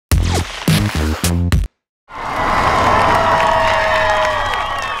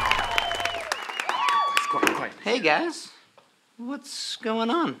Hey, guys. What's going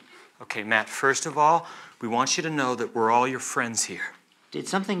on? Okay, Matt, first of all, we want you to know that we're all your friends here. Did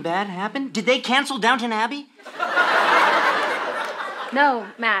something bad happen? Did they cancel Downton Abbey? No,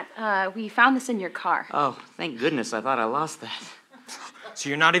 Matt, we found this in your car. Oh, thank goodness. I thought I lost that. So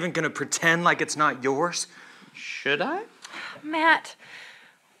you're not even gonna pretend like it's not yours? Should I? Matt,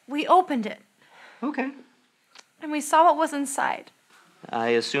 we opened it. Okay. And we saw what was inside. I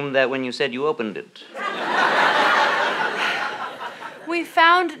assumed that when you said you opened it. We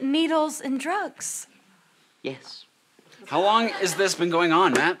found needles and drugs. Yes. How long has this been going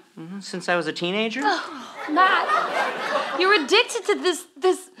on, Matt? Since I was a teenager? Oh, Matt, you're addicted to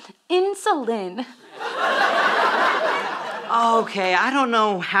this insulin. Okay, I don't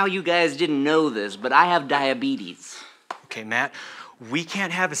know how you guys didn't know this, but I have diabetes. Okay, Matt, we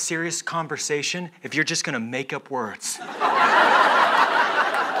can't have a serious conversation if you're just gonna make up words.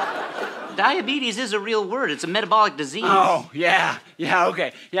 Diabetes is a real word. It's a metabolic disease. Oh, yeah,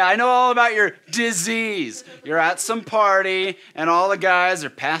 okay. Yeah, I know all about your disease. You're at some party, and all the guys are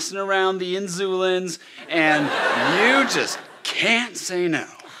passing around the insulins, and you just can't say no.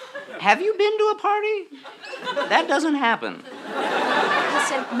 Have you been to a party? That doesn't happen.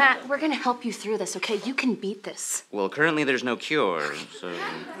 Listen, Matt, we're gonna help you through this, okay? You can beat this. Well, currently there's no cure, so...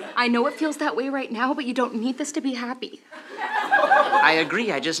 I know it feels that way right now, but you don't need this to be happy. I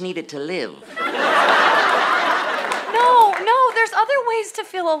agree, I just need it to live. No, there's other ways to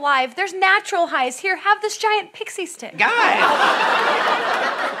feel alive. There's natural highs. Here, have this giant pixie stick. Guys!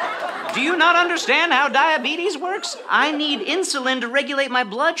 Do you not understand how diabetes works? I need insulin to regulate my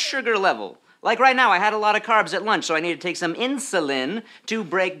blood sugar level. Like right now, I had a lot of carbs at lunch, so I need to take some insulin to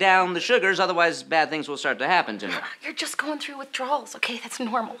break down the sugars, otherwise bad things will start to happen to me. You're just going through withdrawals, okay? That's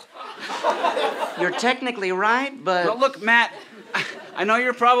normal. You're technically right, but... Well, look, Matt, I know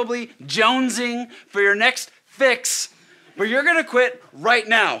you're probably jonesing for your next fix, but you're gonna quit right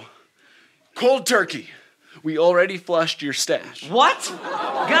now. Cold turkey. We already flushed your stash. What?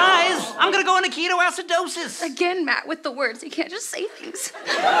 Guys, I'm gonna go into ketoacidosis. Again, Matt, with the words. You can't just say things.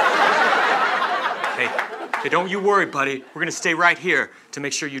 Hey, don't you worry, buddy. We're gonna stay right here to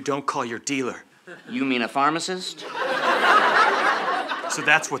make sure you don't call your dealer. You mean a pharmacist? So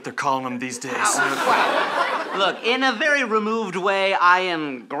that's what they're calling them these days. Look, in a very removed way, I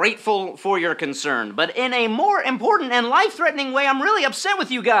am grateful for your concern. But in a more important and life-threatening way, I'm really upset with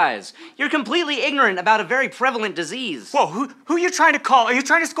you guys. You're completely ignorant about a very prevalent disease. Whoa, who are you trying to call? Are you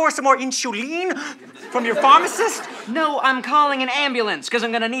trying to score some more insulin from your pharmacist? No, I'm calling an ambulance, because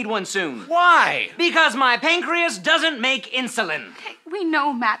I'm gonna need one soon. Why? Because my pancreas doesn't make insulin. Okay, we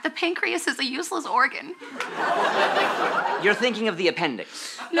know, Matt. The pancreas is a useless organ. You're thinking of the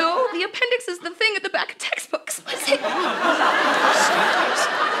appendix. No, the appendix is the thing at the back of textbooks.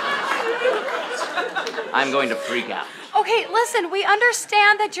 I'm going to freak out. Okay, listen, we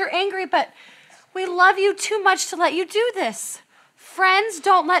understand that you're angry, but we love you too much to let you do this. Friends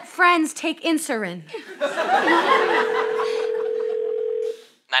don't let friends take insulin.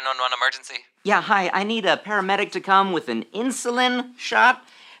 911 emergency. Yeah, hi, I need a paramedic to come with an insulin shot.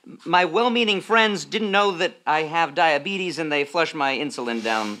 My well-meaning friends didn't know that I have diabetes and they flush my insulin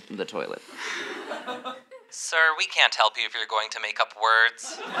down the toilet. Sir, we can't help you if you're going to make up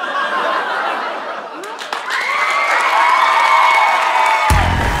words.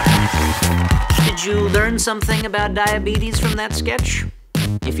 Did you learn something about diabetes from that sketch?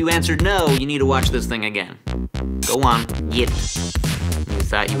 If you answered no, you need to watch this thing again. Go on, get it. You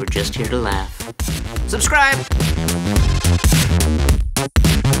thought you were just here to laugh. Subscribe!